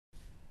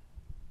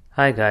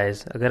Hi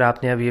guys, अगर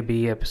आपने अभी अभी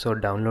ये एपिसोड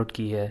डाउनलोड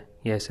की है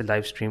या इसे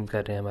लाइव स्ट्रीम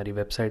कर रहे हैं हमारी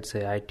वेबसाइट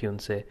से आईट्यून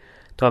से,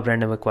 तो आप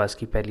रैंडम बकवास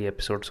की पहली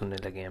एपिसोड सुनने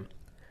लगे हैं.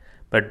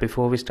 But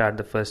before we start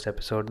the first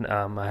episode,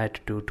 I had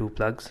to do two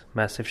plugs.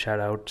 Massive shout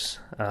outs.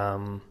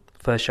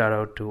 First shout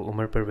out to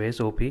Umar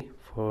Parvez OP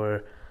for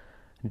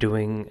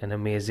doing an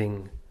amazing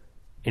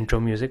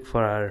intro music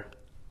for our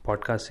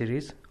podcast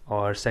series.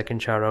 और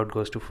second shout out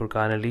goes to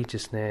Furqan Ali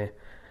जिसने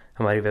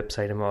हमारी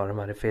website में और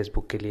हमारे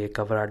Facebook के लिए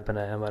cover art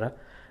बनाया हमारा.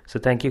 So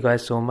thank you guys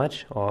so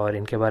much. और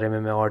इनके बारे में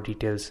मैं और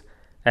details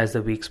as the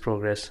weeks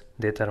progress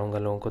देता रहूँगा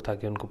लोगों को,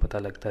 ताकि उनको पता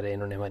लगता रहे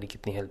इन्होंने हमारी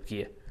कितनी हेल्प की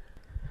है.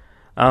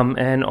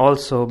 And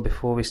also,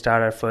 before we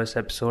start our first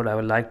episode, I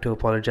would like to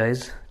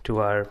apologize to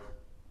our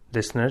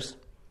listeners,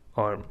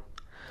 or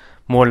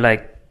more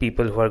like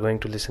people who are going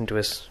to listen to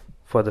us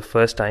for the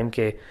first time,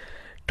 के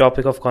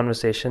topic of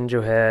conversation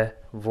जो है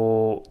वो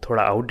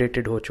थोड़ा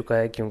outdated हो चुका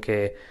है, क्योंकि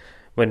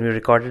when we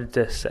recorded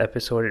this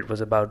episode it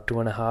was about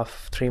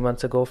 2.5-3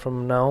 months ago from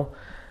now.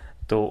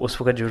 तो उस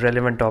वक्त जो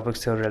रेलिवेंट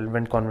टॉपिक्स थे और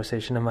रेलिवेंट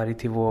कॉन्वर्सेशन हमारी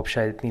थी वो अब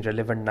शायद इतनी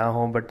रेलिवेंट ना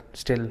हो, but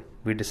still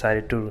we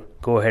decided to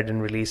go ahead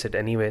and release it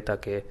anyway,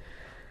 ताकि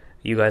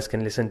you guys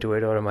can listen to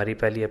it और हमारी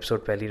पहली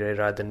एपिसोड पहली रहे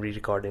rather than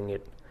re-recording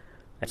it.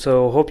 So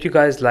hope you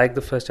guys liked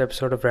the first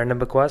episode of Random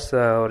Bakwas.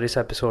 और इस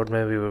episode में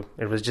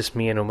it was just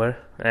me and Umar,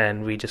 and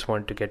we just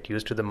wanted to get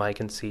used to the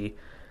mic and see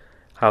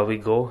how we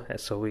go. And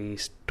so we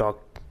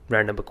talked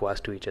Random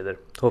Bakwas to each other.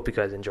 Hope you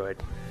guys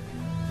enjoyed.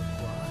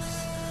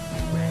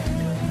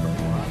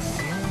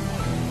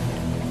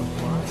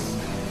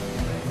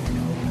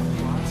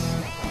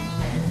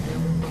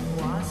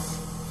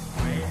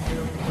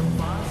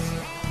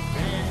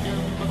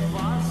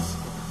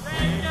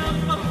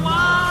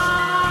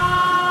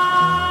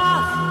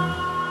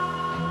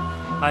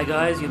 Hi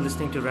guys, you're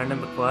listening to Random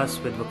Bakwas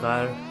with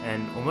Vakar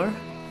and Umar.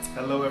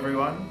 Hello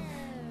everyone.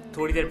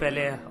 थोड़ी देर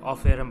पहले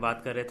of air हम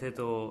बात कर रहे थे,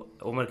 तो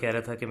उमर कह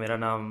रहा था कि मेरा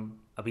नाम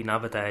अभी ना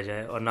बताया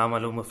जाए और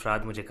नामालूम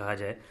अफराद मुझे कहा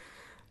जाए.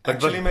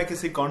 एक्चुअली मैं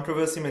किसी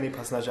कंट्रोवर्सी में नहीं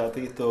फंसना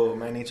चाहती, तो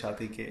मैं नहीं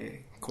चाहती कि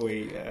कोई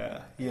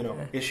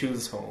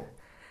इश्यूज हो.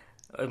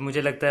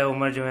 मुझे लगता है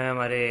उमर जो है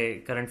हमारे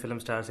करंट फिल्म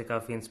स्टार से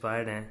काफ़ी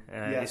इंस्पायर्ड हैं.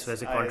 इस वजह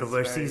से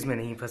कंट्रोवर्सीज में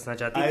नहीं फंसना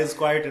चाहती. I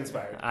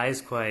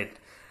is quite.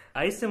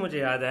 आइस से मुझे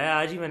याद आया,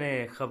 आज ही मैंने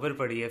खबर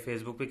पढ़ी है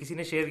फेसबुक पे, किसी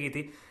ने शेयर की थी.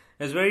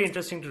 It's very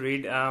interesting to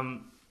read.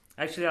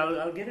 Actually,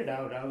 I'll get it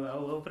out.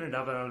 I'll open it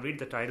up and I'll read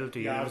the title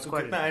to you. यार तू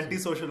कितना एंटी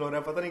सोशल हो रहा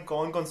है, पता नहीं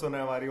कौन कौन सुन रहा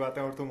है हमारी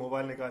बातें और तू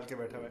मोबाइल निकाल के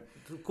बैठा हुआ है.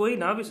 कोई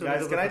ना भी सुने.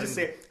 Guys, can I just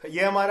say,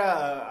 ये हमारा,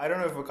 I don't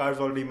know if Vakar's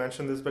already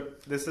mentioned this, but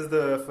this is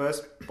the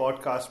first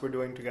podcast we're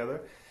doing together.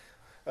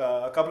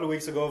 A couple of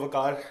weeks ago,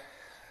 Vakar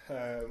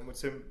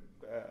मुझसे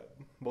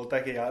बोलता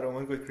है कि यार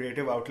उमर कोई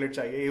क्रिएटिव आउटलेट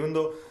चाहिए, even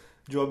though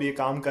जो अभी ये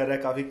काम कर रहा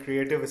है काफ़ी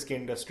क्रिएटिव इसकी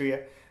इंडस्ट्री है,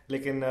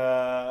 लेकिन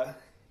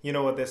you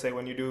know what they say,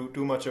 when you do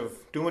too much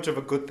of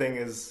a good thing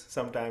is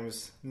sometimes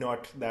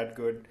not that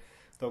good.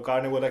 तो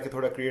कार ने बोला कि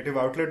थोड़ा क्रिएटिव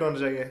आउटलेट होना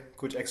चाहिए,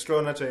 कुछ एक्स्ट्रा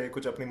होना चाहिए,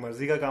 कुछ अपनी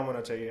मर्जी का काम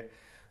होना चाहिए,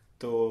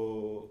 तो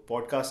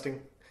पॉडकास्टिंग.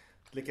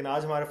 लेकिन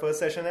आज हमारा फर्स्ट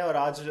सेशन है और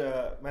आज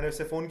मैंने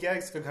उससे फ़ोन किया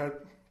इसके घर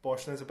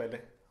पहुंचने से पहले,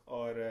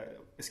 और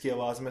इसकी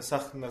आवाज़ में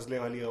सख्त नज़ले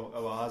वाली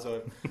आवाज़ और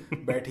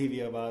बैठी हुई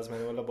आवाज़.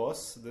 मैंने बोला boss,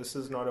 this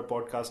is not a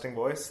podcasting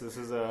voice, this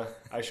is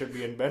I should be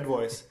in bed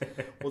voice.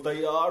 बोलता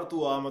यार तू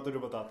आ, मैं तुझे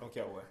बताता हूँ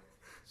क्या हुआ है.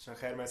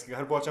 खैर मैं इसके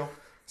घर पहुँचा हूँ.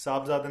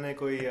 साहबजादे ने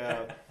कोई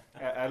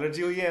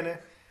एलर्जी हुई है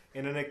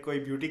इन्होंने कोई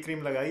ब्यूटी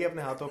क्रीम लगाई है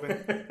अपने हाथों पे.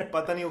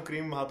 पता नहीं वो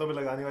क्रीम हाथों पे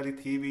लगाने वाली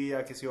थी भी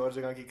या किसी और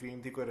जगह की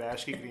क्रीम थी, कोई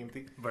रैश की क्रीम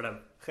थी. बड़ा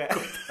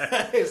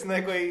खैर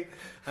इसने कोई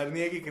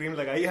हर्निया की क्रीम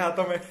लगाई है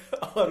हाथों में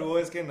और वो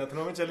इसके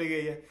नथनों में चली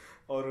गई है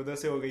और उधर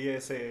से हो गई है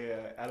इसे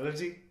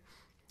एलर्जी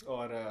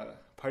और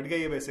फट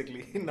गई है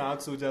बेसिकली.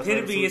 नाक सूजा.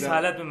 फिर भी इस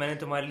हालत में मैंने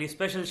तुम्हारे लिए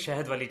स्पेशल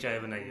शहद वाली चाय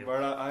बनाई है.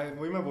 बड़ा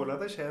वही मैं बोल रहा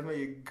था, शहद में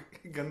ये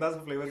गंदा सा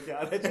फ्लेवर क्या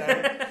आ रहा है चाय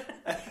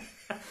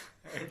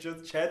जो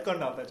शहद कौन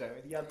डालता है चाय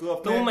में. या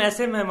तुम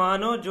ऐसे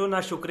मेहमान हो जो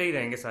ना शुक्र ही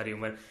रहेंगे सारी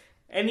उम्र.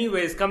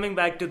 Anyways, coming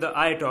back to the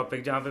eye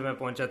topic जहाँ पे मैं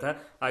पहुंचा था,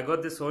 I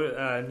got this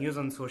news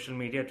on social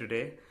media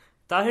today.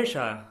 Tahir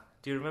Shah,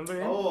 do you remember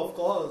him? Oh, of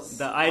course.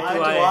 The Eye to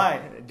Eye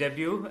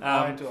debut.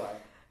 Eye to Eye.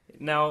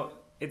 Now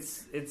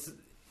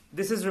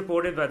this is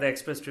reported by the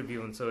Express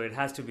Tribune, so it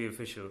has to be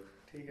official.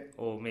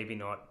 Or maybe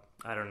not.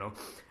 I don't know.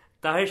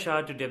 Tahir Shah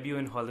to debut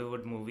in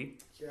Hollywood movie.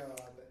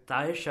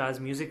 Tahir Shah's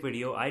music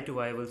video Eye to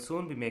Eye will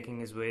soon be making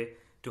his way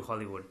to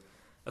Hollywood,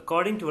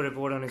 according to a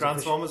report on his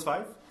Transformers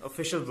 5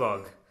 official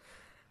blog.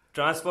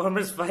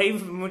 Transformers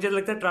 5 मुझे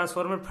लगता है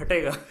Transformer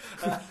फटेगा.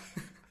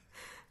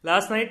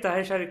 Last night,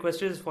 Tahir Shah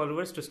requested his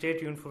followers to stay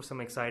tuned for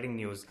some exciting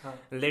news.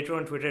 Later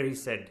on Twitter, he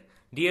said,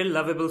 "Dear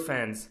lovable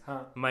fans,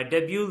 my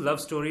debut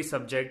love story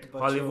subject,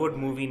 Hollywood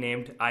movie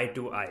named Eye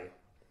to Eye."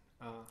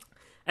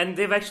 And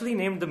they've actually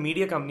named the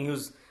media company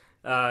who's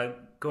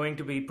going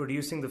to be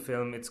producing the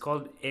film. It's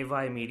called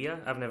AVI Media.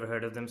 I've never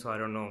heard of them, so I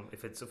don't know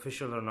if it's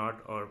official or not,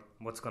 or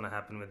what's going to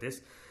happen with this.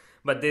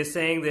 But they're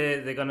saying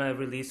they're going to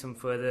release some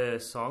further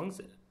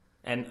songs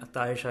And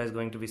Tahir Shah is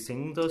going to be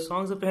singing those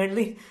songs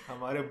apparently.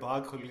 हमारे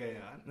भाग खुल गए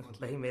यार.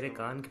 मतलब मेरे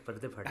कान के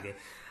पर्दे फट गए.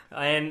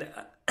 And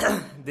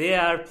they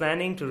are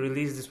planning to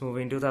release this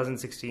movie in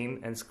 2016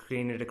 and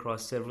screen it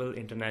across several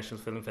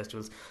international film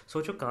festivals.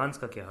 सोचो कांस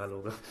का क्या हाल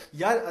होगा.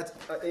 यार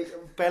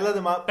पहला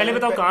दिमाग पहले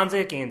बताओ कांस है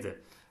या केन्स है.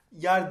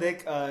 यार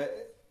देख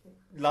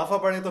लाफा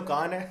पड़े तो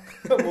कान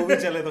है मूवी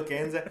चले तो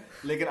केन्स है.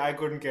 लेकिन आई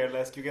कुडंट केयर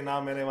लेस क्योंकि ना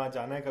मैंने वहाँ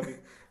जाना है कभी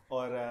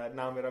और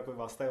ना मेरा कोई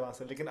वास्ता है वहाँ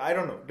से. लेकिन आई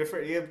डोंट नो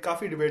डिफरेंट ये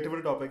काफ़ी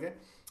डिबेटेबल टॉपिक है.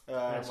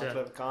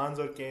 मतलब कान्स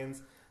और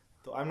केन्स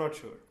तो I am not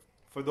sure.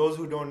 For those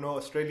who don't know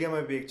Australia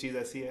में भी एक चीज़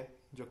ऐसी है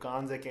जो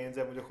कान्स है केन्स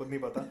है मुझे खुद नहीं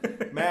पता.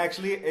 मैं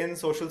एक्चुअली इन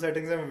सोशल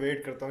सेटिंग्स में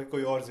वेट करता हूँ कि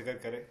कोई और जिक्र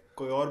करे,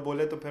 कोई और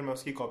बोले तो फिर मैं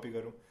उसकी कॉपी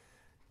करूँ.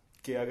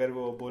 कि अगर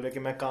वो बोले कि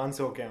मैं कान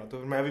से होके आऊँ तो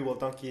फिर मैं भी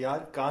बोलता हूँ कि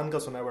यार कान का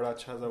सुना है बड़ा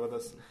अच्छा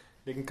ज़बरदस्त.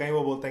 लेकिन कहीं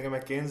वो बोलते हैं कि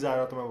मैं केन्स जा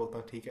रहा हूँ तो मैं बोलता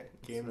हूँ ठीक है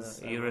Cairns.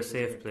 You're a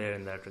safe player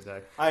in that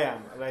regard. I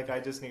am like I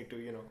just need to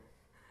you know.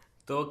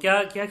 तो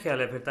क्या ख्याल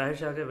है फिर ताहिर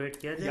शाह का वेट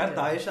किया जाए. यार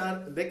ताहिर शाह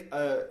देख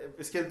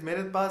इसके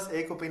मेरे पास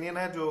एक ओपिनियन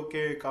है जो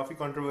कि काफ़ी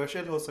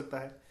कंट्रोवर्शियल हो सकता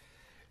है.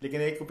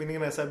 लेकिन एक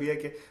ओपिनियन ऐसा भी है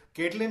कि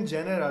केटलिन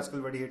जेनर आजकल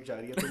बड़ी हिट जा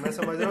रही है. तो मैं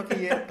समझ रहा हूँ कि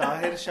ये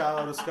ताहिर शाह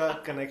और उसका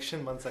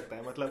कनेक्शन बन सकता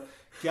है. मतलब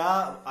क्या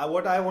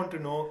what I want to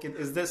know कि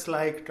is this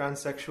like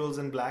transsexuals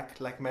in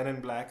black like men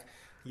in black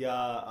या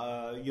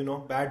you know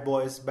bad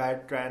boys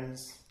bad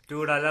trans.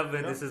 Dude, I love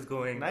where this is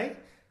going. नहीं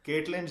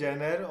केटलिन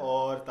जेनर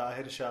और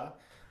Tahir Shah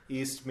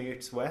east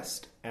meets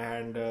west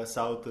and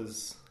south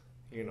is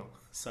you know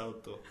south.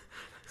 तो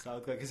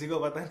south का किसी को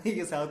पता नहीं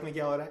कि साउथ में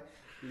क्या हो रहा है.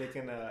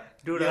 लेकिन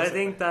dude, I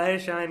think Tahir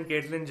Shah and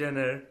Caitlyn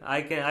Jenner,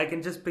 I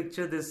can just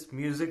picture this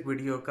music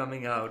video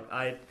coming out.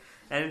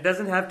 And it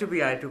doesn't have to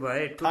be eye to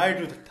eye. It could thigh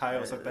to thigh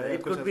हो सकता है.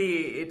 It could be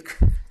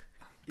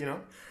you know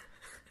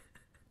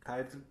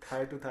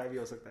thigh to thigh भी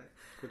हो सकता है.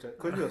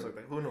 कुछ भी हो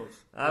सकता है. Who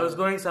knows? I was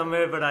going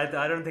somewhere, but I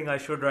don't think I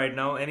should right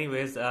now.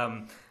 Anyways,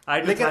 eye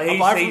to लेकिन thigh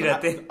apart सही from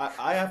रहते.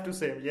 I have to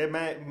say ये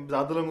मैं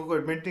ज़्यादा लोगों को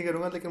admit नहीं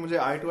करूँगा लेकिन मुझे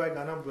eye to eye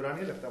गाना बुरा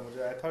नहीं लगता.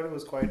 मुझे I thought it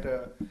was quite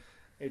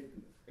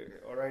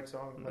alright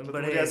song. मतलब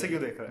मुझे ऐसे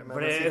क्यों देख रहा है.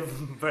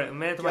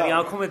 मैं तुम्हारी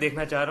आंखों में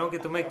देखना चाह रहा हूँ कि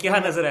तुम्हें क्या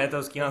नजर आया था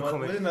उसकी आंखों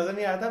में. मुझे नजर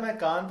नहीं आया था. मैं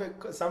कान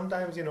पे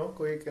sometimes you know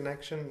कोई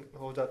connection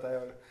हो जाता है.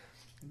 और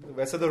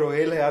वैसे तो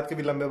रोहेल हयात के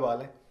भी लंबे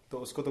बाल हैं तो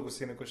उसको तो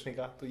किसी ने कुछ नहीं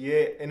कहा. तो ये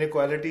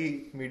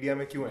इनइक्वालिटी मीडिया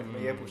में क्यों है मैं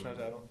ये पूछना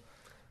चाह रहा हूँ.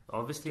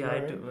 Obviously,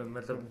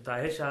 मतलब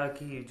ताहिर शाह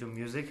की जो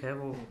म्यूजिक है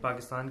वो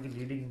पाकिस्तान की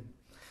लीडिंग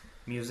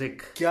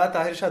म्यूजिक. क्या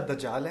ताहिर शाह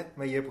दज्जाल है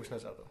मैं ये पूछना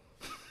चाहता हूँ.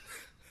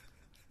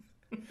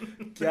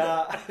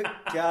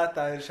 क्या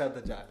ताहिर शाह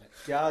दज्जाल है.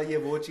 क्या ये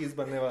वो चीज़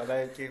बनने वाला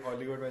है कि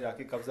हॉलीवुड में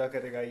जाके कब्जा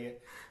करेगा ये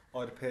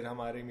और फिर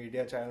हमारे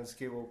मीडिया चैनल्स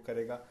की वो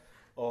करेगा.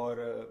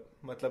 और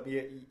मतलब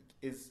ये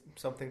is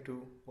something to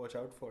watch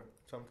out for,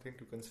 something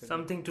to consider,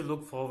 something to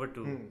look forward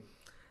to.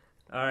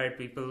 All right,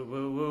 people,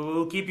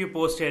 we'll keep you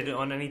posted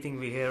on anything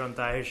we hear on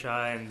Tahir Shah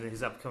and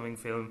his upcoming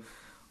film,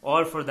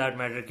 or for that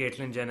matter,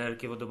 Caitlyn Jenner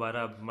कि वो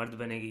दोबारा मर्द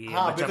बनेगी,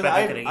 बच्चा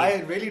पैदा करेगी. I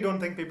really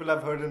don't think people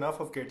have heard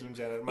enough of Caitlyn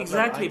Jenner.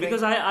 Exactly,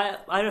 because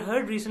I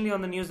heard recently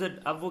on the news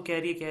that अब वो कह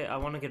रही है कि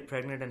I want to get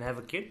pregnant and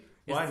have a kid.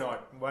 Why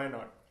not? Why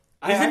not?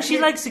 Isn't she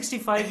like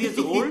 65 years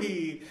old?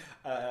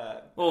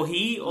 No,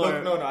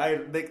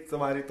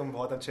 तुम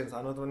बहुत अच्छे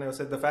इंसान हो. तुमने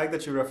उसे the fact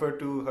that you refer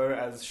to her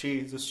as she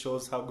just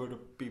shows how good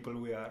people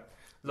we are.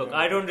 Look,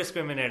 I don't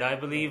discriminate. I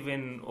believe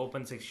in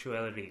open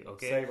sexuality,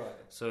 okay? सही बात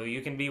है. So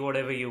you can be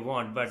whatever you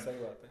want, but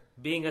सही बात है.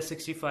 being a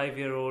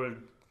 65-year-old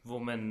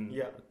woman,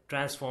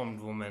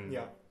 transformed woman,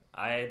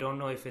 I don't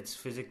know if it's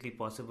physically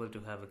possible to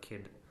have a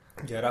kid.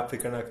 यार आप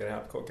फिक्र ना करें.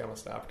 आपको क्या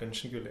मसला है. आप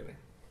टेंशन क्यों ले रहे हैं.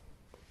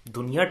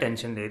 दुनिया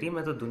टेंशन ले रही है.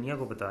 मैं तो दुनिया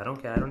को बता रहा हूँ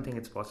कि I don't think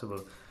it's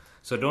possible.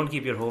 So don't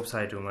keep your hopes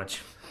high too much.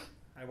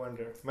 I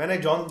wonder. मैंने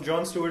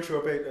Jon Stewart शो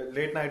पे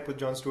Late Night with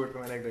Jon Stewart पे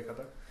मैंने एक देखा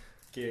था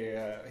कि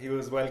he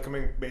was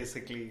welcoming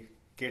basically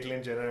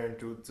Caitlyn Jenner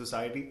into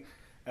society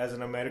as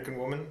an American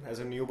woman, as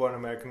a newborn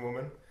American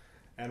woman,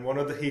 and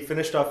he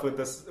finished off with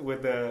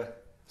the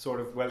sort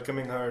of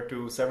welcoming her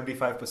to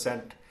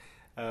 75%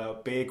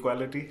 pay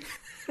equality,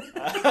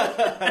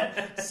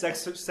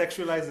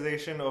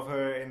 sexualization of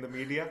her in the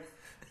media.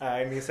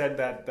 And he said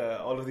that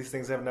all of these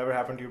things have never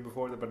happened to you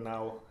before, but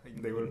now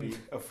they will be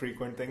a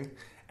frequent thing.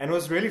 And it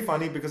was really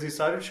funny because he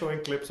started showing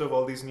clips of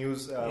all these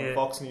news,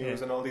 Fox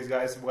News, and all these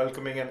guys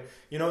welcoming. And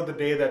you know, the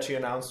day that she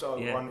announced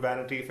on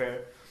Vanity Fair,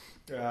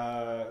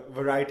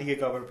 Variety के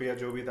cover पे या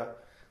जो भी था,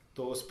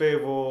 तो उस पे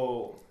वो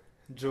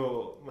जो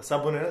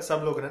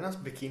सब लोग ने ना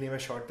बिकिनी में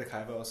शॉट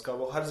दिखाया हुआ उसका,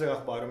 वो हर जगह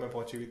अखबारों में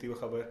पहुंची हुई थी वो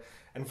खबर.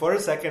 And for a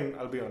second,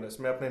 I'll be honest,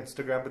 मैं अपने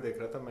Instagram पे देख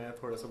रहा था, मैं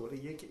थोड़ा सा बोला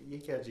ये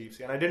क्या अजीब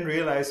सी. And I didn't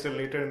realize till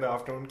later in the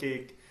afternoon कि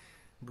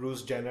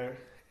Bruce Jenner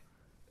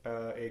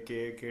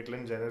aka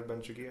Caitlyn Jenner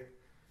बन चुकी है.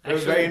 It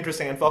was very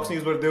interesting. And Fox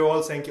News, they were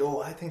all saying,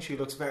 oh, I think she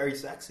looks very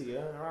sexy.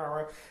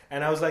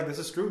 And I was like, this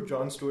is true.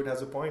 Jon Stewart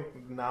has a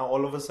point. Now,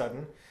 all of a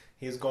sudden,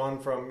 he's gone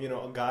from, you know,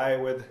 a guy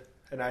with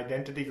an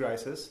identity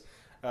crisis,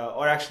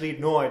 or actually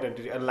no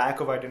identity, a lack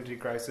of identity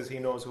crisis. He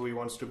knows who he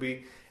wants to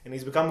be. And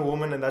he's become a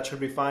woman, and that should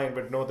be fine.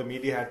 But no, the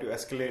media had to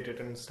escalate it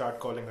and start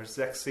calling her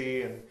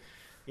sexy. And,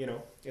 you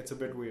know, it's a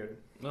bit weird.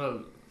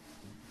 Well,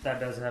 That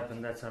does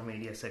happen. That's our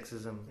media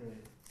sexism.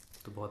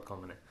 तो बहुत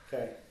common है.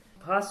 Okay.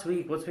 Past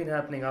week, what's been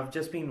happening? I've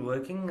just been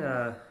working.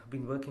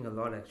 Been working a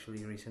lot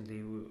actually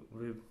recently.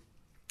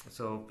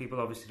 So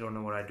people obviously don't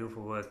know what I do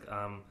for work.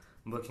 I'm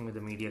working with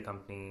a media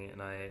company,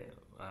 and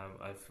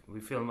we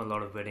film a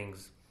lot of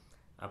weddings.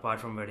 Apart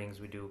from weddings,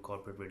 we do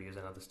corporate videos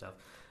and other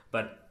stuff.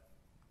 But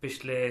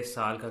पिछले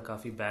साल का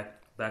काफ़ी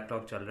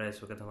backlog चल रहा है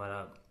इस वक्त हमारा,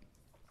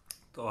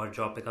 तो और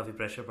job पे काफ़ी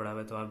pressure पड़ा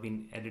हुआ है, तो I've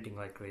been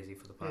editing like crazy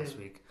for the past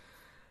week.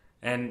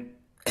 And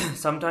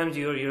sometimes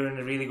you're in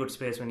a really good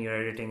space when you're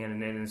editing,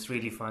 and it's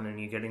really fun and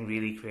you're getting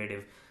really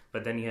creative.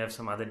 But then you have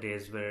some other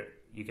days where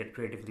you get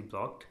creatively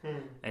blocked,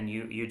 and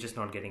you're just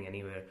not getting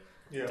anywhere.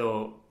 Yeah. So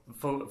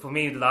for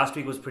me, last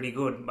week was pretty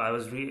good. I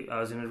was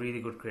in a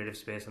really good creative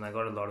space, and I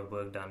got a lot of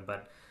work done.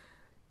 But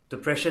the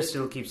pressure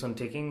still keeps on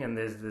ticking, and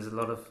there's a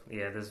lot of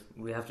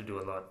we have to do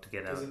a lot to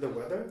get out. Is it the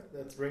weather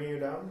that's bringing you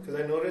down?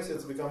 Because I notice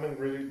it's becoming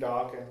really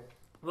dark and.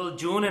 Well,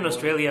 June in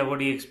Australia, what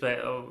do you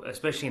expect?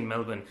 Especially in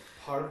Melbourne.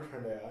 हाड़ू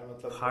ठंड है यार,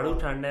 मतलब हाड़ू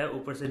ठंड है.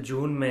 ऊपर से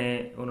जून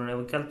में उन्होंने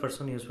वो कल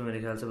परसों न्यूज़ पे मेरे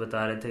ख्याल से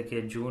बता रहे थे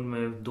कि जून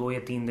में 2 या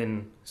 3 दिन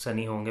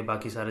सनी होंगे,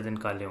 बाकी सारे दिन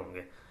काले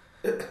होंगे.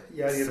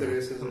 यार ये तो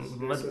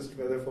racist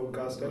weather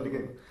forecast है,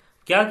 लेकिन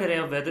क्या करें,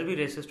 अब वेदर भी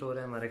रेसिस्ट हो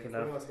रहा है हमारे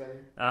खिलाफ.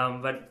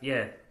 But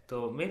yeah,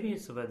 so maybe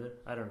it's the weather.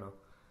 I don't know.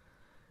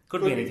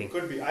 Could be anything.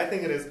 Could be. I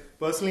think it is.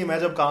 Personally, मैं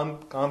जब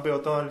काम पे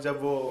होता हूँ और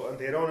जब वो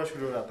अंधेरा होना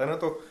शुरू हो जाता है ना,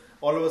 तो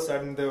all of a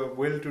sudden the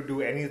will to do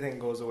anything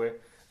goes away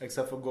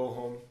except for go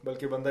home.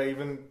 बल्कि बंदा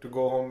even to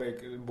go home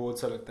एक बोझ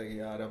सा लगता है कि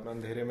यार अब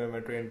अंधेरे में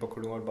मैं ट्रेन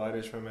पकड़ूं और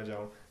बारिश में मैं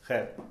जाऊं.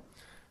 खैर,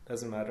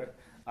 doesn't matter.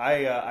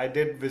 I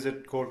did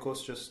visit Gold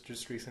Coast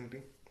just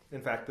recently.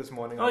 In fact, this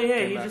morning. Oh yeah,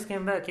 you just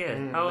came back. Yeah,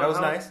 that was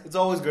nice. It's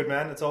always good,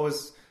 man. It's always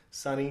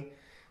sunny.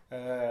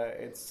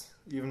 It's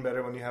even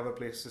better when you have a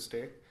place to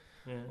stay.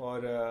 Yeah.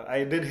 और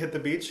I did hit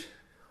the beach.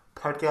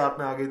 फट के हाथ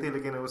में आ गई थी,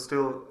 लेकिन it was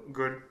still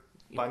good.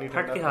 पानी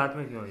फट के हाथ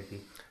में क्यों आई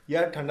थी?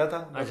 यार ठंडा था.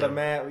 मतलब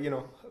मैं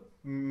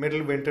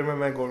मिडिल विंटर में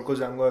मैं गोल्ड कोस्ट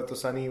जाऊंगा तो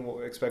सनी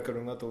एक्सपेक्ट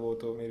करूंगा, तो वो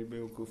तो मेरी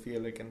बेवकूफ़ी है.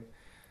 लेकिन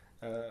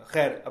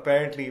खैर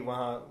अपेरेंटली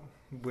वहाँ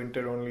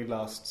winter only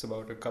lasts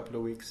about a couple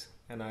of weeks,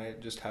 and I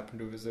just happened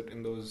to visit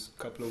in those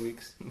couple of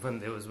weeks. When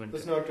there was winter.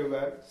 It's not too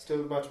bad.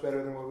 Still much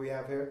better than what we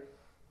have here.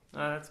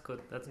 That's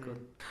good. That's good.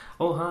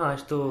 Oh हाँ,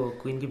 आज तो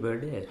queen की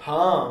birthday है.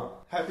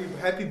 हाँ,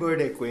 happy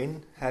birthday Queen.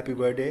 Happy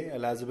birthday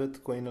Elizabeth,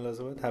 Queen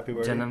Elizabeth. Happy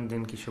birthday.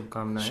 जन्मदिन की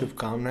शुभकामनाएं.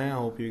 शुभकामनाएं.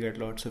 Hope you get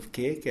lots of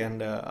cake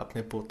and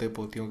अपने पोते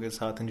पोतियों के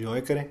साथ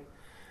enjoy करें.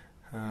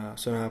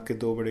 सुना आपके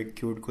 2 बड़े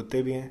क्यूट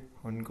कुत्ते भी हैं,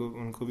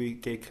 उनको भी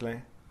केक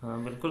खिलाएं.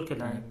 हाँ बिल्कुल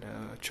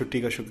खिलाएं.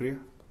 छुट्टी का शुक्रिया.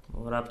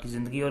 और आपकी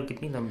ज़िंदगी और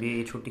कितनी लंबी है,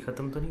 ये छुट्टी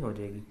ख़त्म तो नहीं हो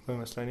जाएगी? कोई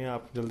मसला नहीं.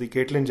 आप जल्दी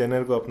केटलिन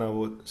जेनर को अपना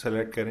वो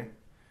सेलेक्ट करें.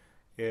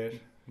 यार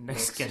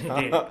Next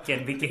candidate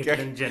can be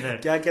Caitlyn Jenner.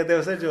 क्या कहते हैं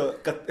उसे, जो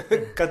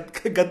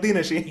गद्दी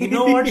नशी. You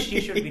know what?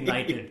 She should be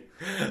knighted.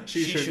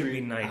 She should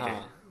be knighted.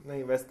 हाँ,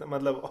 नहीं वैसे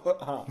मतलब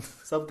हाँ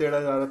सब टेढ़ा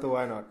जा रहा, तो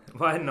why not?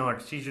 Why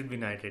not? She should be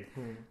knighted.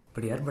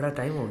 पर यार बड़ा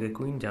टाइम हो गया,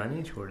 क्वीन जान ही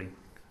नहीं छोड़ी.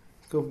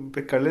 तो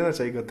पिक कर लेना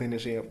चाहिए गद्दी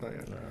नशी अपना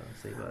यार.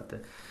 सही बात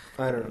है.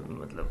 I don't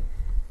know. मतलब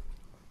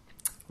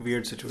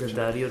weird situation.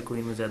 गद्दारी और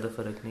क्वीन में ज़्यादा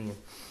फर्क नहीं है.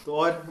 तो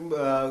और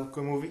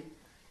कोई मूवी,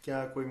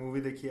 क्या कोई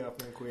मूवी देखी है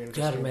आपने? कोई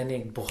यार मैंने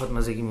एक बहुत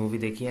मजे की मूवी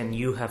देखी है, and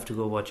you have to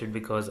go watch it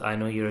because I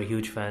know you're a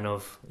huge fan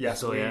of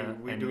Zoya.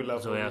 We do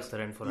love Zoya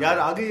Akhtar and Farhad. यार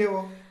आ गई है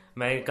वो.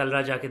 मैं कल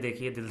रात जाके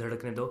देखी है, दिल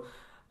धड़कने दो.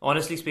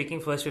 Honestly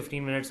speaking, first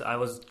 15 minutes I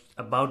was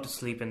about to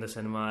sleep in the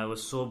cinema. I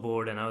was so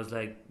bored and I was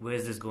like,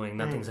 where's this going?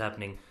 Nothing's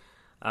happening.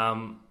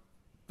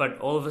 But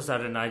all of a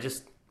sudden I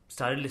just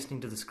started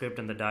listening to the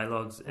script and the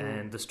dialogues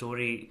and the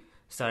story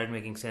started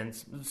making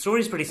sense. The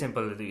story is pretty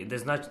simple.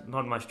 There's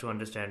not much to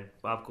understand.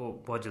 आपको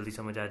बहुत जल्दी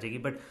समझ आ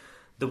जाएगी. But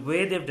the way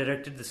they've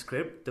directed the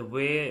script,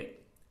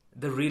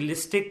 the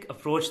realistic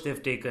approach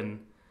they've taken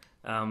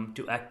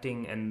to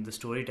acting and the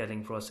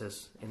storytelling process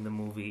in the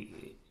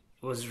movie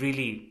was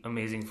really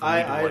amazing for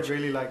me to watch. I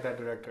really like that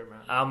director,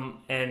 man.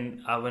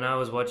 And when I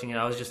was watching it,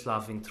 I was just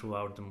laughing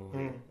throughout the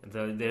movie.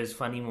 There's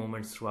funny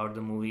moments throughout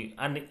the movie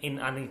and in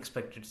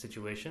unexpected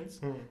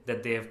situations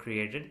that they have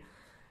created.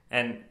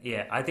 And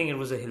yeah, I think it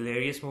was a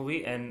hilarious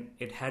movie,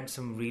 and it had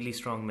some really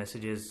strong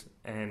messages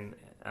and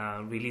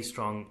really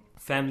strong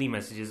family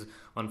messages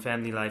on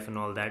family life and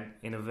all that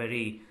in a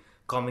very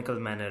comical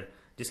manner,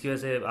 जिसकी वजह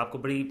से आपको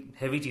बड़ी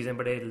heavy चीज़ें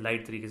बड़े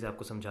light तरीके से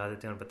आपको समझा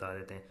देते हैं और बता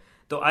देते हैं.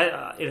 तो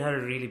it had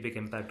a really big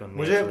impact on me.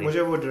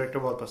 मुझे वो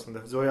director बहुत पसंद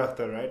है, Zoya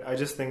Akhtar, right? I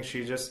just think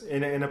she just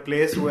in a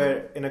place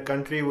where, in a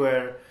country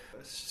where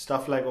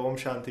stuff like Om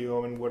Shanti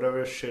Om and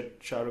whatever shit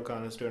Shah Rukh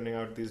Khan is turning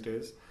out these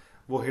days,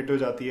 वो hit हो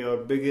जाती है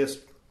और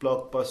biggest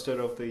blockbuster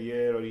of the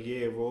year और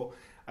ये वो.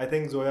 I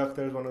think Zoya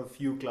Akhtar is one of the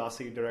few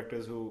classy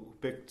directors who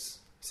picked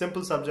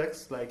simple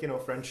subjects like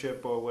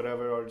friendship or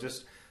whatever, or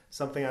just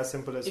something as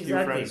simple as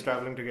few friends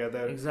traveling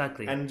together.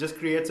 Exactly. And just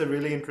creates a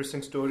really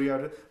interesting story out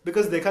of it.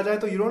 Because देखा जाए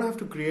तो you don't have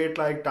to create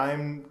like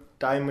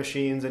time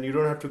machines, and you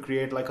don't have to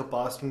create like a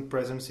past and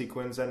present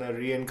sequence and a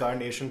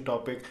reincarnation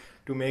topic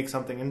to make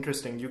something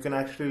interesting. You can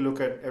actually look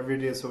at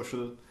everyday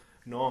social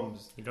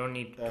norms. You don't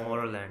need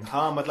Tomorrowland.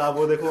 हाँ मतलब आप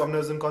वो देखो, हमने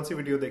उस दिन कौन सी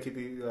video देखी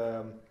थी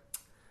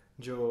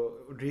जो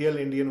रियल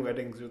इंडियन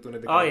वेडिंग्स जो तूने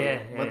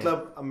देखा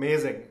मतलब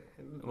अमेजिंग.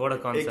 What a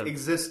concept. एक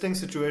existing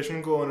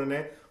situation को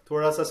उन्होंने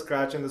थोड़ा सा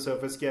scratch in the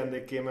surface किया and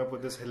they came up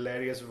with this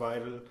hilarious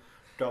viral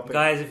topic.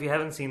 Guys, if you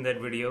haven't seen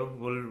that video,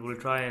 we'll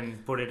try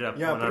and put it up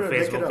on our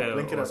Facebook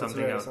or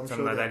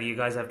something like that. You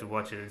guys have to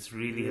watch it. It's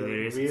really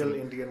hilarious. Real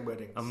Indian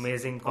weddings.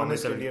 Amazing comical.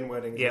 Honest Indian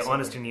weddings. Yeah,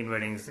 honest Indian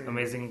weddings.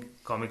 Amazing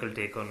comical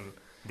take on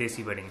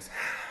Desi weddings.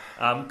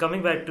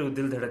 Coming back to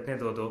Dil Dhadakne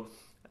Do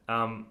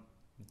Do,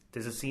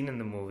 there's a scene in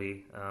the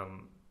movie.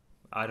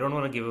 I don't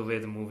want to give away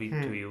the movie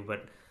to you,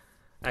 but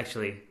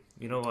actually,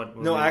 you know what?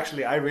 No,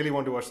 actually, I really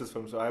want to watch this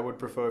film, so I would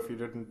prefer if you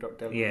didn't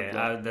tell me.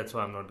 Yeah, that's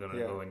why I'm not going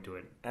to go into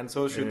it. And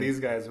so should these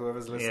guys,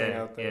 whoever's listening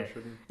out there.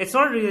 Shouldn't. It's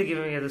not really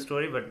giving away the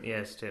story, but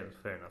yeah, still,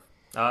 fair enough.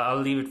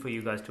 I'll leave it for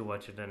you guys to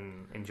watch it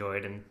and enjoy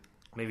it and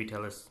maybe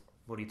tell us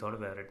what you thought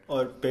about it.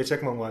 और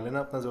paycheck मंगवा लेना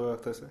अपना ज़ोर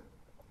अख्तर से,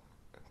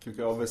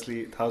 क्योंकि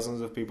obviously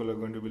thousands of people are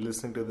going to be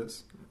listening to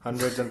this,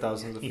 hundreds and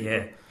thousands of people.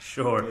 Yeah,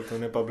 sure. तो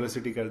तूने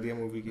publicity कर दिया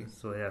movie की.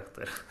 So yeah,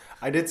 Akhtar.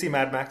 I did see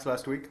Mad Max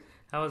last week.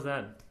 How was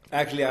that?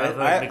 Actually,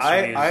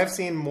 I have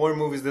seen more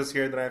movies this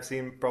year than I've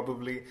seen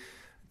probably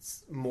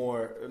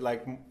more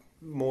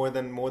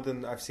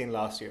than I've seen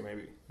last year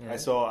maybe. Yeah.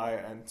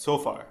 And so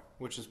far,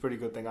 which is a pretty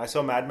good thing. I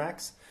saw Mad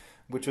Max,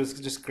 which was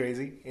just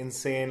crazy,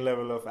 insane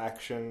level of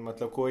action.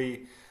 मतलब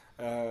कोई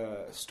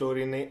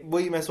story नहीं.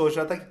 वही मैं सोच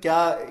रहा था कि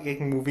क्या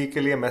एक movie के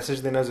लिए message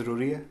देना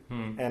जरूरी है.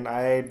 And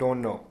I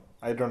don't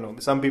know.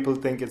 Some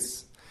people think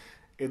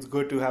it's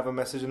good to have a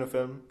message in a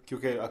film,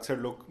 क्योंकि अक्सर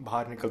लोग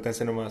बाहर निकलते हैं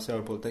सिनेमा से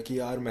और बोलते हैं कि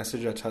यार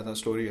मैसेज अच्छा था,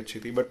 स्टोरी अच्छी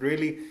थी, but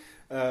really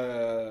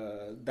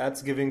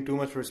that's giving too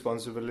much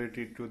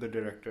responsibility to the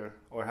director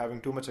or having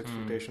too much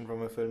expectation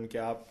from a film कि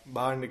आप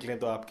बाहर निकलें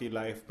तो आपकी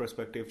लाइफ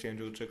पर्सपेक्टिव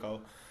चेंज हो चुका हो,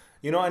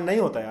 you know. नहीं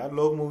होता यार,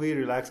 लोग मूवी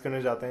रिलैक्स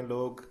करने जाते हैं,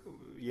 लोग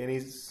ये नहीं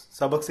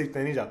सबक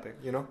सीखने नहीं जाते,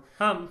 you know.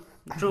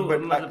 True.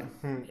 But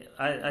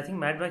I think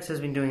Mad Max has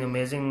been doing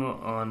amazing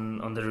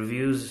on the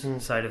reviews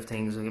side of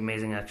things, like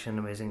amazing action,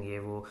 amazing ये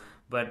वो.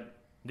 But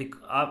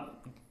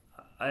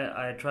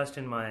I trust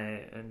in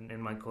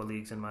my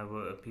colleagues and my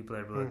people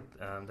at work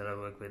that I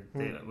work with.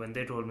 When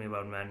they told me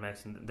about Mad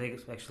Max, and they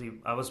actually,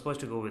 I was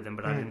supposed to go with them,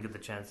 but I didn't get the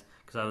chance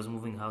because I was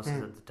moving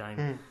houses at the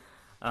time.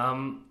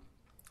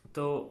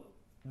 So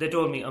they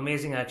told me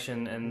amazing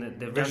action, and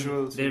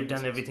they've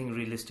done everything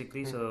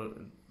realistically. So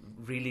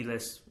really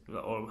less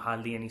or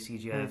hardly any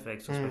CGI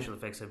effects or special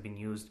effects have been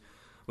used,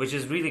 which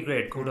is really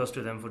great. Kudos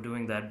to them for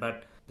doing that.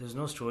 But there's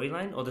no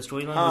storyline, or the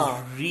storyline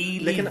was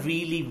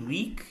really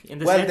weak in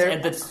the sense,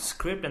 and the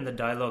script and the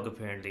dialogue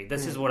apparently.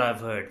 This is what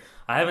I've heard.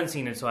 I haven't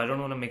seen it, so I don't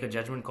want to make a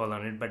judgment call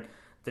on it, but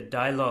the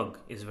dialogue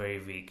is very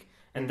weak.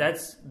 And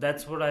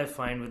that's what I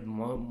find with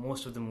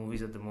most of the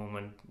movies at the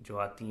moment, jo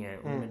aati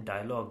hain, unme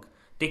dialogue.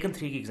 Taken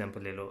 3 की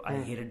example ले लो. I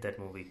hated that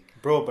movie.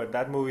 Bro, but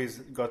that movie's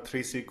got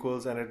 3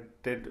 sequels and it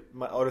did.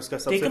 और उसका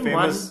सबसे Taken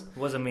famous.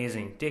 1 was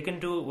amazing. Taken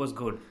 2 was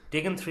good.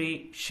 Taken 3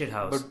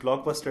 shithouse. But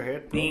blockbuster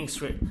hit. Being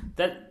straight.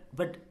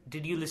 But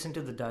did you listen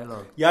to the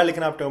dialogue? Yeah,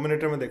 लेकिन आप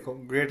Terminator में देखो.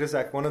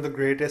 One of the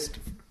greatest,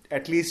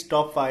 at least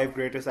top 5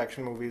 greatest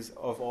action movies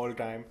of all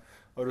time.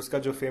 और उसका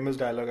जो famous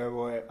dialogue है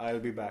वो है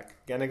I'll be back.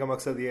 कहने का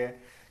मकसद ये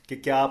है कि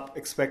क्या आप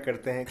एक्सपेक्ट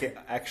करते हैं कि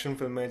एक्शन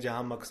फिल्म में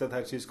जहाँ मकसद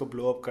हर चीज़ को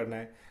ब्लो अप करना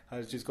है,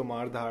 हर चीज़ को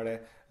मार धाड़ है,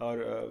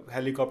 और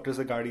हेलीकॉप्टर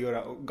से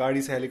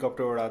गाड़ी से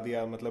हेलीकॉप्टर उड़ा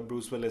दिया मतलब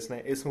ब्रूस विलिस ने,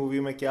 इस मूवी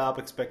में क्या आप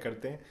एक्सपेक्ट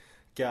करते हैं?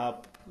 क्या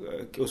आप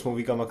उस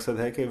मूवी का मकसद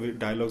है कि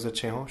डायलॉग्स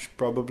अच्छे हों?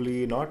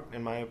 Probably not,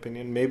 in my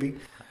opinion, maybe.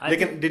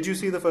 लेकिन did you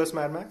see the first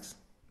Mad Max?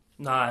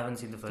 No, I haven't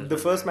seen the first. The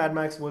first Mad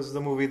Max was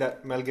the movie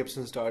that Mel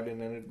Gibson starred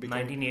in, and it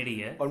became 1980.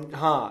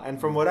 Yeah.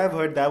 And from what I've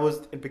heard,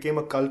 it became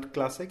a cult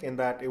classic in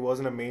that it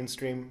wasn't a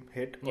mainstream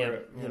hit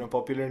or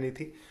popular नहीं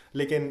थी.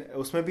 लेकिन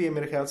उसमें भी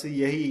मेरे ख्याल से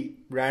यही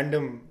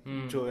random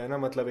जो है ना,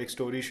 मतलब एक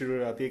story शुरू हो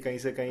जाती है कहीं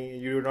से कहीं.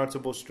 You're not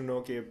supposed to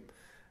know कि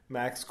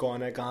Max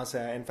कौन है, कहाँ से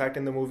है. In fact,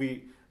 in the movie,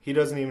 he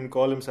doesn't even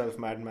call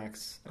himself Mad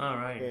Max. Oh,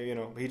 right. You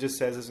know, he just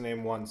says his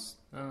name once.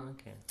 Oh,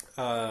 okay.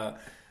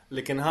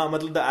 लेकिन हाँ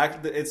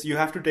मतलब it's you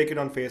have to take it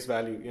on face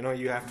value, you know,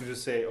 you have to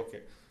just say okay,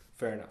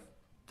 fair enough.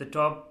 The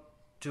top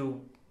 2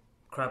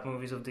 crap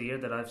movies of the year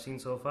that I've seen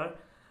so far,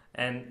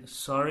 and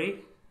sorry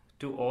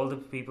to all the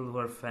people who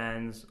are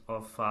fans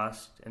of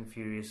Fast and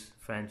Furious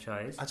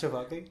franchise. अच्छा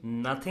वाकई?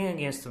 Nothing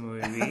against the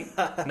movie,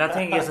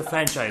 nothing against the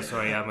franchise,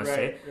 sorry, I must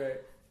say. Right.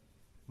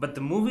 But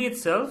the movie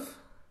itself,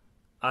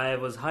 I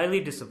was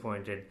highly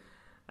disappointed.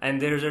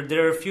 And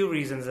there are a few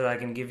reasons that I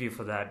can give you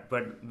for that.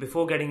 But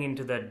before getting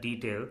into that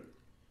detail,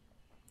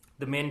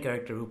 the main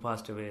character who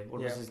passed away,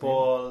 what was his name?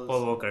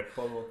 Paul Walker.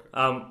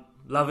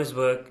 Love his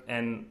work,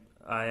 and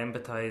I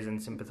empathize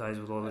and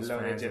sympathize with all his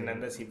fans.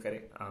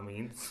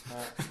 Ameen.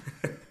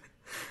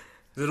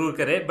 जरूर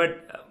करे, but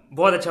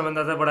बहुत अच्छा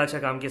बंदा था, बड़ा अच्छा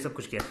काम किया, सब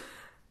कुछ किया.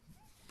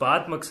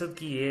 बात मकसद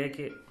की ये है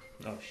कि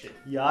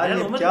यार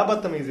ये क्या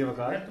बदतमीजी है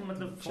वकार.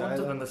 मतलब फोन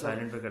तो बंदा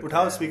साइलेंट पे करता है.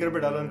 उठाओ स्पीकर पे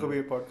डालो, इनको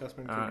भी पॉडकास्ट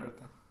में इंक्लूड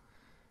करता.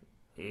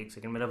 एक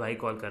सेकंड, मेरा भाई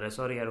कॉल कर रहा है,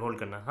 सॉरी यार, होल्ड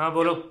करना. हाँ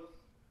बोलो.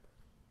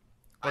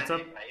 What's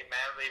up? भाई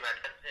मैं वही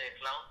वेल्टन से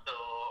निकला हूँ तो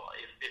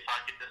if I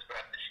could just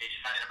grab the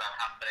shisha in about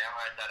half an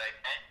hour, is that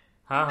okay?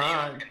 हाँ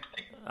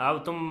हाँ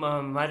अब तुम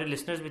हमारे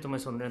लिसनर्स भी तुम्हें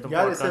सुन रहे हैं, तुम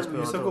यार पॉडकास्ट पे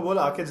हो यूसुफ को बोल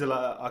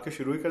आके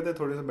शुरू ही कर दे,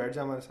 थोड़े से बैठ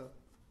जा हमारे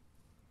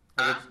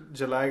साथ। अगर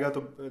जलाएगा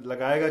तो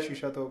लगाएगा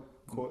शीशा तो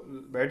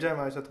बैठ जाए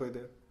हमारे साथ थोड़ी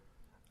देर,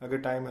 अगर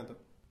टाइम है तो।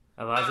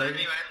 आवाज आई?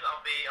 Anyways,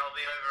 I'll be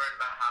over in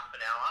about half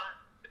an hour.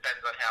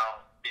 Depends on how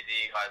busy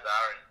you guys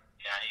are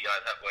and you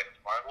guys have work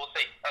tomorrow. We'll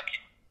see. Okay.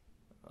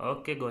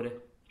 Okay गोरे,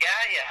 Yeah.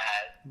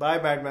 Bye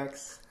bad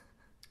Max.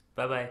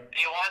 Bye bye. Do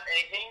you want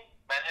anything?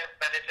 मैंने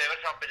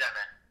favourite shop पे जाना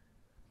है।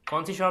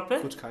 कौन सी shop पे?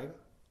 कुछ खाएगा?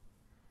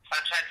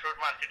 Sunshine fruit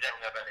market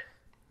जाऊंगा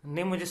पहले।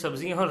 नहीं मुझे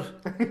सब्जियां और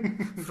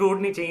फ्रूट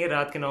नहीं चाहिए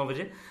रात के 9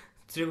 बजे।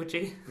 तुझे कुछ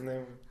चाहिए?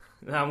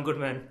 नहीं I am good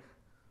man.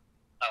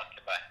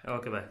 Okay, bye.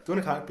 Okay bye.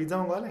 तूने पिज्जा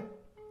मंगवा ले?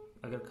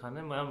 अगर खाना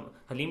है मैम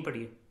हलीम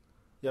पड़ी है।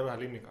 या मैं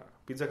हलीम नहीं खा रहा,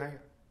 पिज्जा खाएगा?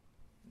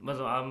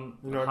 मतलब I am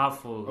Not-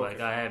 half full, okay.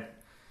 Like I have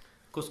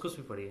कुछ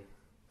भी पड़ी है।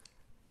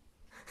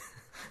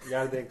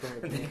 यार देख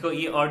तुम देखो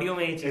ये ऑडियो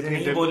में ये चीजें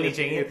नहीं बोलनी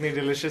चाहिए। इतनी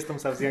डिलिशियस तुम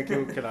सब्जियां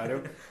क्यों खिला रहे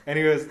हो?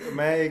 एनीवेज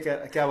मैं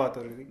क्या बात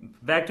हो रही थी?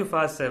 बैक टू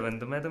फास्ट 7,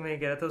 तो मैं तुम्हें ये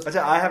कह रहा था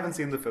अच्छा, I haven't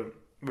seen the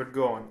film but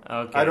go on.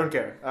 Okay. I don't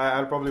care, I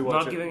will probably watch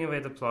not it. giving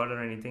away the plot or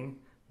anything,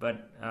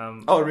 but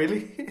Oh,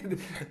 really?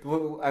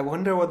 I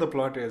wonder what the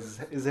plot is.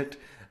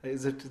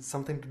 Is it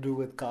something to do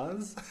with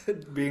cars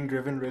being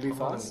driven really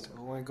fast?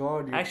 Oh my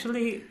god.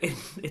 actually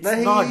it's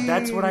Nahi. not.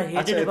 That's what I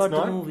hated Acha, it's about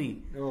the not? movie.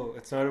 No,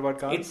 it's not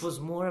about cars. It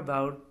was more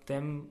about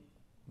them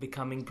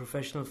becoming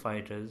professional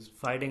fighters,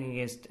 fighting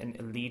against an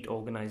elite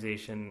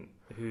organization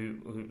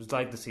who's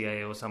like the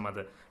CIA or some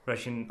other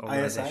Russian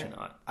organization.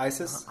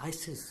 ISIS?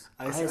 ISIS,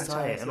 ISIS,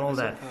 and all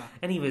that. हाँ.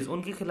 Anyways,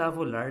 उनके खिलाफ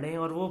वो लड़ रहे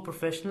हैं और वो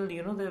professional,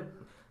 you know,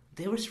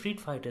 they were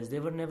street fighters.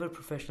 They were never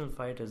professional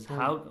fighters.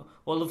 How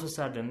all of a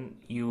sudden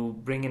you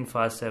bring in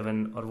Fast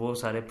 7 और वो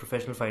सारे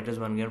professional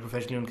fighters बन गए और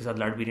professionally उनके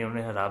साथ लड़ भी रहे हैं,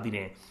 उन्हें हरा भी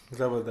रहे हैं।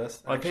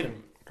 जबरदस्त और फिर-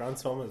 एक्शन,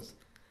 ट्रांसफॉर्मर्स।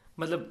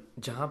 मतलब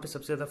जहाँ पे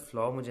सबसे ज़्यादा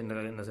फ्लॉ मुझे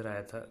नज़र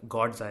आया था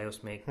गॉड्स आए,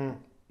 उसमें एक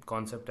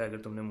कॉन्सेप्ट है, अगर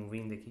तुमने मूवी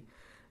नहीं देखी।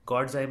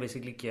 गॉड्स आए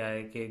बेसिकली क्या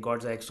है कि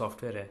गॉड्स आए एक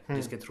सॉफ्टवेयर है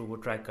जिसके थ्रू वो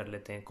ट्रैक कर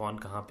लेते हैं कौन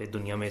कहाँ पे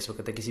दुनिया में इस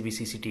वक्त है, किसी भी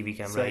सीसीटीवी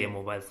कैमरा सही। या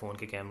मोबाइल फोन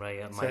के कैमरा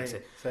या माइक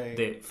से सही।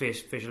 They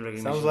facial Sounds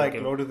recognition like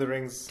Lord of the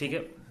Rings. ठीक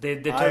है, they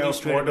Eye tell you of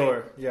straight away,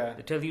 Mordor. Yeah.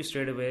 they tell you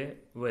straight away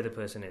where the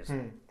person is.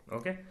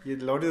 Okay? ये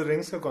Lord of the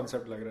Rings का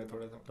concept लग रहा है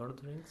थोड़ा सा। Lord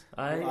of the Rings?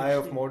 Eye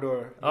of Mordor.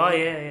 Oh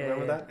yeah.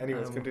 Remember yeah. that?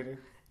 Anyways, Um, continue.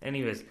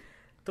 Anyways,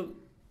 तो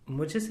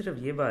मुझे सिर्फ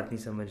ये बात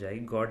नहीं समझ आई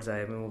गॉड्स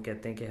आए में वो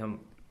कहते हैं कि हम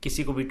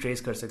किसी को भी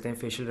ट्रेस कर सकते हैं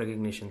फेशियल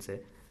रिकग्निशन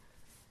से।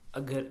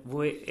 अगर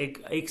वो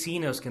एक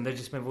सीन है उसके अंदर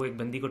जिसमें वो एक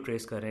बंदी को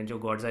ट्रेस कर रहे हैं जो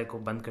गॉड्स आए को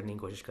बंद करने की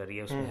कोशिश कर रही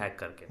है उसमें हैक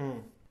करके।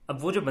 अब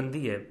वो जो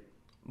बंदी है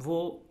वो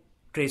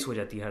ट्रेस हो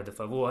जाती है हर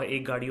दफ़ा। वो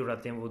एक गाड़ी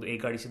उड़ाते हैं, वो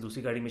एक गाड़ी से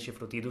दूसरी गाड़ी में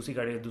शिफ्ट होती है, दूसरी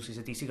गाड़ी दूसरी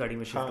से तीसरी गाड़ी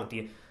में शिफ्ट होती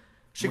है।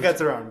 She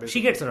gets around.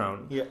 She gets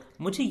around. Yeah.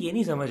 मुझे ये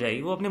नहीं समझ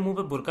आई वो अपने मुंह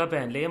पे बुर्का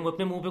पहन ले या वो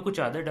अपने मुंह पे कुछ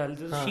चादर डाल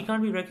दे, शी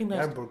कांट बी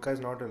रिकॉग्नाइज्ड। यार burqa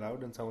is not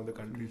allowed in some of the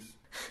countries.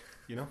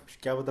 You know,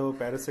 क्या पता वो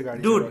पेरिस से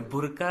गाड़ी डूड चला रहा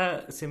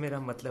बुर्का से मेरा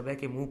मतलब है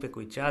कि मुंह पे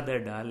कोई चादर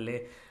डाल ले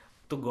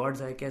तो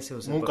गॉड्स आए कैसे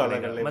उसे मुंह काला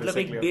पकड़ेगा? कर ले, मतलब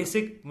एक basically.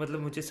 बेसिक मतलब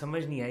मुझे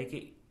समझ नहीं आई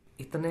कि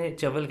इतने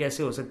चवल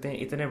कैसे हो सकते हैं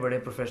इतने बड़े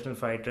प्रोफेशनल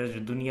फाइटर्स जो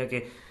दुनिया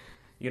के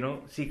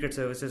सीक्रेट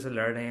सर्विसेज से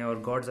लड़ रहे हैं और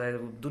गॉड्स आए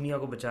दुनिया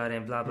को बचा रहे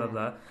हैं ब्ला ब्ला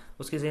ब्ला।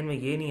 उसके जहन में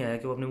ये नहीं आया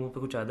कि वो अपने मुंह पे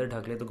कुछ चादर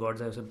ढक ले तो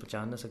गॉड्स आए उसे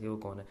पहचान ना सके वो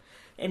कौन है।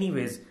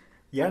 एनीवेज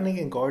यार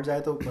नहीं, God's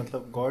Eye तो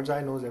मतलब God's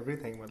Eye knows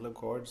everything. मतलब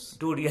God's.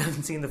 dude you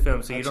haven't seen the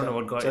film so you don't know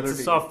what God, चलो it's a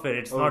ठीक है. software,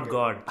 it's not Okay.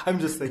 God.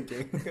 I'm just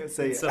thinking.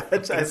 सही It's a है.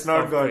 अच्छा, fucking it's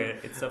not God.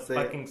 software. It's a सही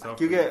है. fucking software.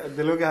 क्योंकि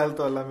दिलों के हाल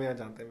तो अल्लाह मियां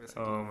जानते हैं वैसे।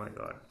 Oh my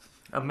god.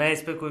 अब मैं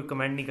इस पे कोई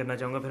कमेंट नहीं करना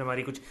चाहूंगा, फिर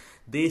हमारी कुछ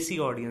देसी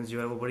ऑडियंस जो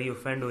है वो बड़ी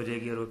ऑफेंड हो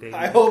जाएगी और वो कहेगी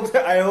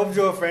I hope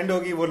जो offend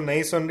होगी वो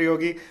नहीं सुन रही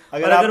होगी।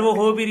 और अगर वो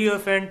हो भी रही है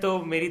ऑफेंड तो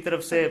मेरी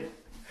तरफ से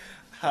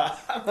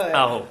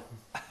आओ।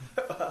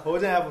 हो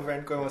जाए आप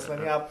offend, कोई मसला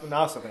नहीं, आप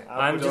ना सुने।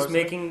 I'm just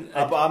making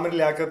आप आमिर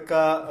लियाकत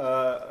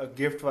का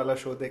गिफ्ट वाला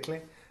शो देख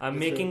लें। I'm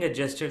making a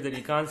gesture that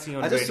you can't see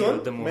on अच्छा radio सुन,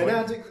 at the मैंने moment.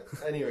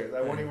 आज anyways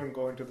I won't even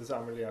go into this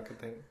Aamir Liaquat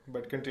thing,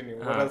 but continue.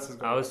 What else is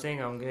I going was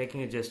saying I'm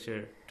making a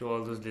gesture to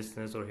all those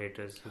listeners or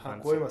haters who on? हाँ,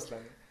 can't कोई see. मसला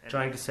नहीं।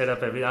 Trying to set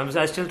up everything.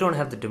 I still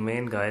don't have the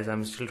domain, guys.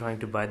 I'm still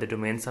trying to buy the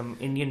domain. Some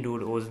Indian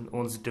dude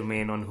owns the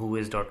domain on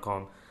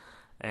whois.com.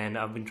 And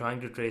I've been trying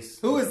to trace...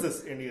 Who is this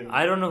Indian? I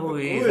don't know who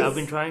he is. I've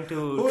been trying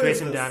to Who trace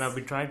is him this? down. I've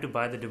been trying to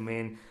buy the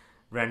domain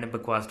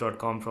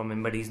randombakwas.com from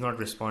him, but he's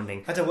not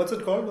responding. अच्छा, what's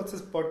it called? What's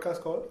this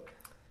podcast called?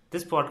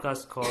 This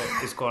podcast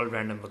is called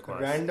Random Bakwas.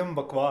 Random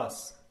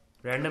Bakwas.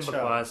 Random अच्छा।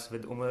 Bakwas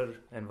with Umar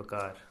and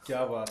Vakar.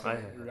 क्या बात है?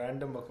 हाय।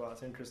 Random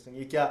Bakwas, interesting.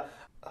 ये क्या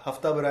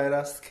हफ्ता बराह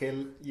रास्त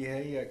खेल ये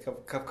है या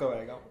कब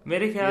आएगा?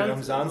 मेरे ख्याल ये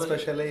रमजान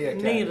स्पेशल है या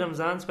क्या? नहीं,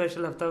 रमजान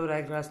स्पेशल हफ्ता बराह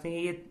रास्त नहीं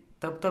है, ये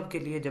तब के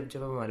लिए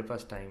जब हमारे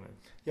पास टाइम है।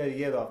 यार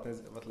ये तो आपने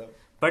मतलब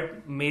बट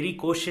मेरी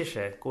कोशिश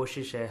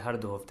है हर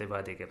 2 हफ्ते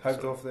बाद एक हर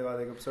episode। 2 हफ्ते बाद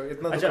एक एपिसोड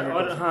इतना अच्छा, तो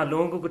और हाँ,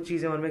 लोगों को कुछ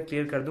चीज़ें और मैं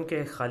क्लियर कर दूं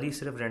कि खाली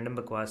सिर्फ रैंडम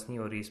बकवास नहीं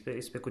हो रही,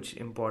 इस पे कुछ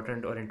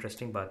इंपॉर्टेंट और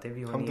इंटरेस्टिंग बातें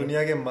भी हम होनी हैं।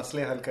 दुनिया के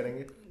मसले हल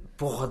करेंगे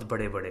बहुत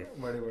बड़े बड़े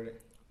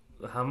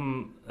हम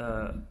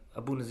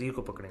अबू नज़ीर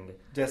को पकड़ेंगे.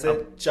 जैसे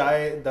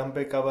चाय दम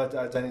पे कब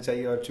आ जानी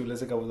चाहिए और चूल्हे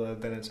से कब उतार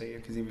देना चाहिए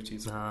किसी भी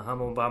चीज़. हाँ,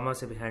 हम ओबामा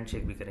से भी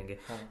हैंडशेक भी करेंगे.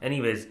 हाँ.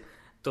 एनीवेज,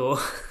 तो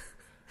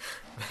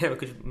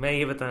मैं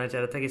ये बताना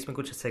चाह रहा था कि इसमें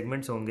कुछ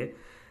सेगमेंट्स होंगे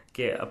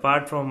कि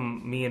apart from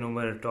me and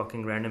Umar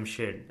talking random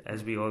shit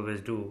as we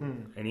always do.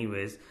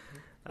 Anyways,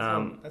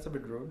 that's a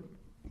bit rude.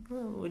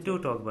 we do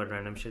talk about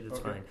random shit, it's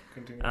Okay, fine.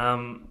 continue.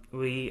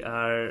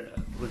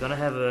 We're gonna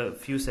have a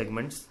few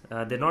segments.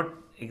 They're not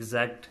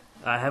exact.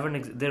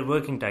 They're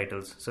working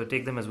titles, so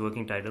take them as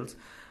working titles.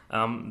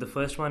 The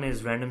first one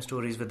is Random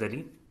Stories with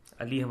Ali.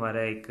 Ali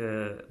हमारा एक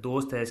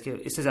दोस्त है.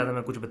 इससे ज़्यादा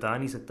मैं कुछ बता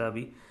नहीं सकता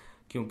अभी,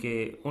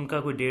 क्योंकि उनका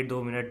कोई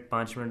 1.5-2 minute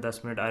 5 minute 10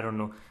 minute I don't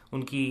know,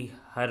 उनकी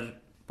हर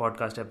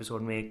पॉडकास्ट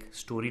एपिसोड में एक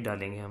स्टोरी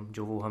डालेंगे हम,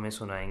 जो वो हमें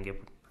सुनाएंगे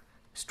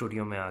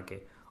स्टूडियो में आके,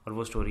 और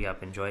वो स्टोरी आप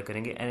एंजॉय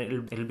करेंगे and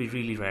it will be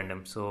really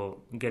random.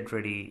 So get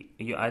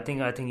ready. I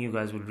think you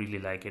guys will really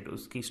like it.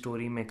 उसकी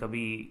स्टोरी में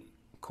कभी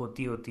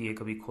खोती होती है,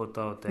 कभी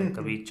खोता होता है,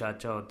 कभी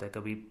चाचा होता है,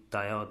 कभी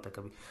ताया होता है,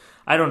 कभी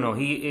I don't know.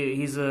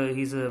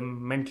 he's a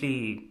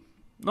mentally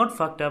not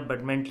fucked up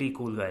but mentally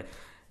cool guy.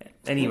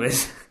 Anyways,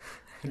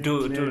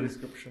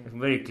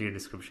 very clear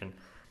description.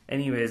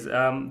 Anyways,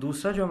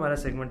 दूसरा जो हमारा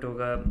segment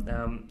होगा,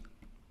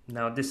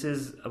 now this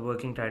is a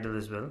working title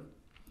as well.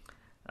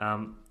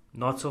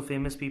 Not so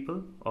famous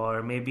people,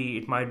 or maybe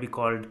it might be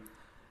called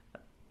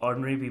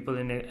ordinary people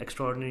in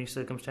extraordinary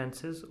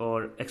circumstances,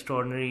 or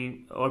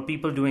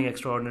people doing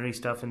extraordinary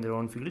stuff in their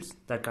own fields,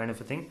 that kind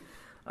of a thing.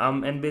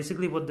 And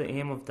basically what the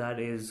aim of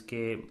that is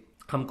कि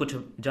हम कुछ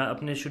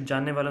अपने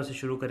जानने वालों से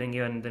शुरू करेंगे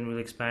and then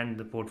we'll expand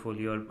the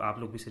portfolio, और आप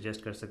लोग भी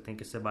suggest कर सकते हैं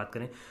किससे बात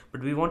करें.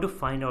 But we want to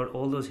find out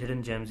all those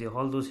hidden gems,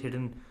 all those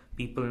hidden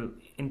people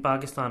in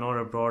Pakistan or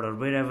abroad or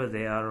wherever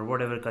they are, or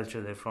whatever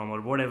culture they're from, or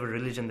whatever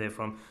religion they're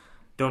from,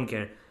 don't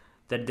care,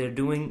 that they're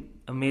doing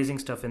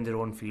amazing stuff in their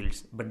own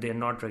fields, but they're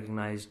not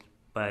recognized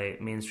by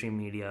mainstream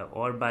media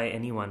or by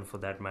anyone for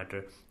that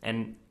matter.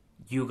 And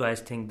you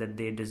guys think that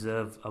they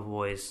deserve a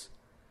voice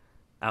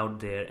out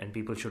there and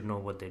people should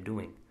know what they're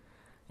doing.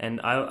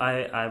 And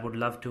I would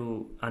love to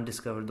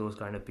undiscover those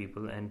kind of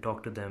people and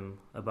talk to them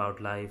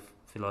about life,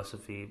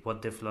 philosophy,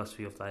 what their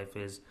philosophy of life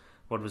is,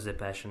 what was their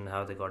passion,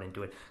 how they got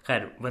into it.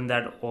 Khair, when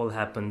that all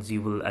happens,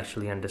 you will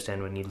actually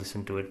understand when you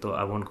listen to it, though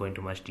I won't go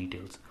into much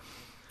details.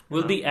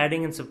 We'll be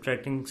adding and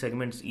subtracting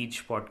segments each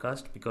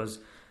podcast, because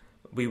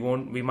we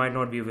might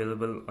not be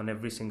available on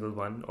every single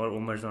one, or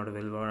Umar's not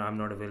available, or I'm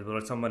not available,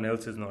 or someone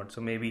else is not.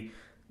 So maybe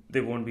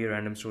there won't be a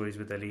Random Stories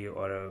with Ali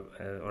or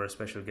a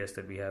special guest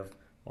that we have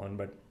on,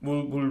 but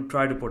we'll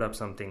try to put up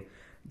something.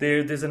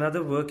 There's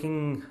another work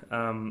in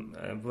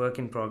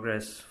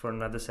progress for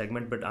another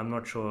segment, but I'm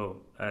not sure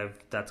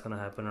if that's gonna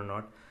happen or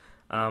not.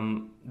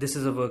 This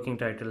is a working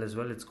title as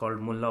well. It's called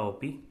Mullah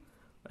OP,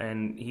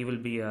 and he will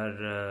be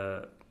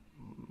our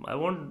I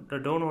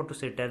don't want to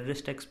say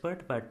terrorist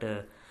expert, but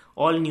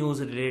all news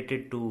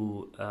related to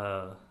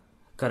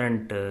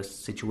current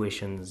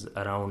situations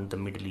around the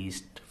Middle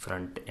East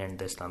front and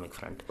the Islamic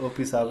front.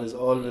 OP Saab is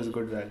always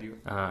good value.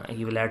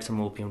 He will add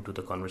some opium to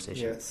the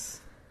conversation.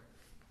 Yes.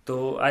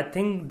 So I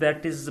think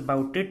that is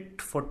about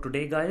it for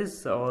today,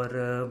 guys. Or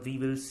we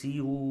will see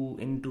you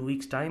in 2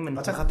 weeks' time. And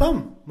अच्छा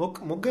खत्म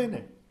मुक गए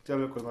ने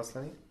चलो कोई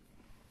मसला नहीं.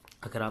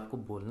 अगर आपको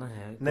बोलना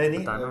है नहीं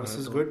this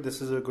is good. This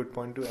is a good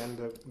point to end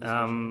the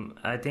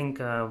I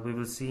think we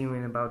will see you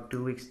in about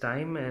 2 weeks'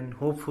 time, and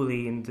hopefully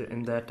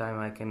in that time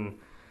I can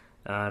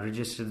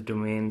register the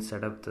domain,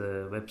 set up the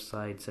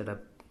website, set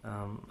up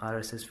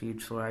RSS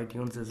feeds for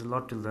iTunes. There's a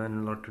lot to learn,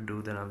 a lot to do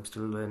that I'm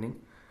still learning.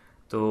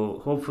 So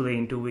hopefully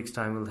in 2 weeks'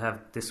 time we'll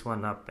have this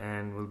one up,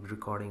 and we'll be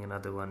recording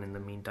another one in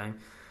the meantime.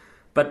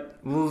 But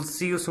we'll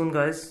see you soon,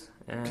 guys.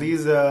 And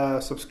please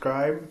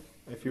subscribe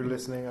if you're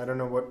listening. I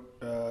don't know what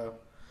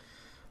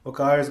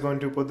Waqar is going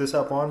to put this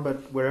up on,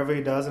 but wherever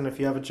he does, and if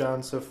you have a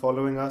chance of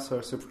following us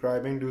or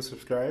subscribing, do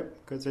subscribe,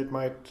 because it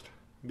might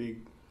be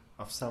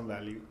of some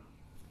value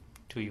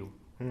to you.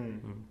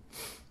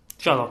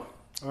 Chalo.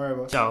 All right,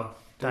 boss. Ciao.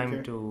 Time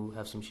to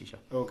have some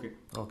shisha. Okay.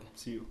 Okay.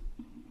 See you.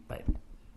 Bye.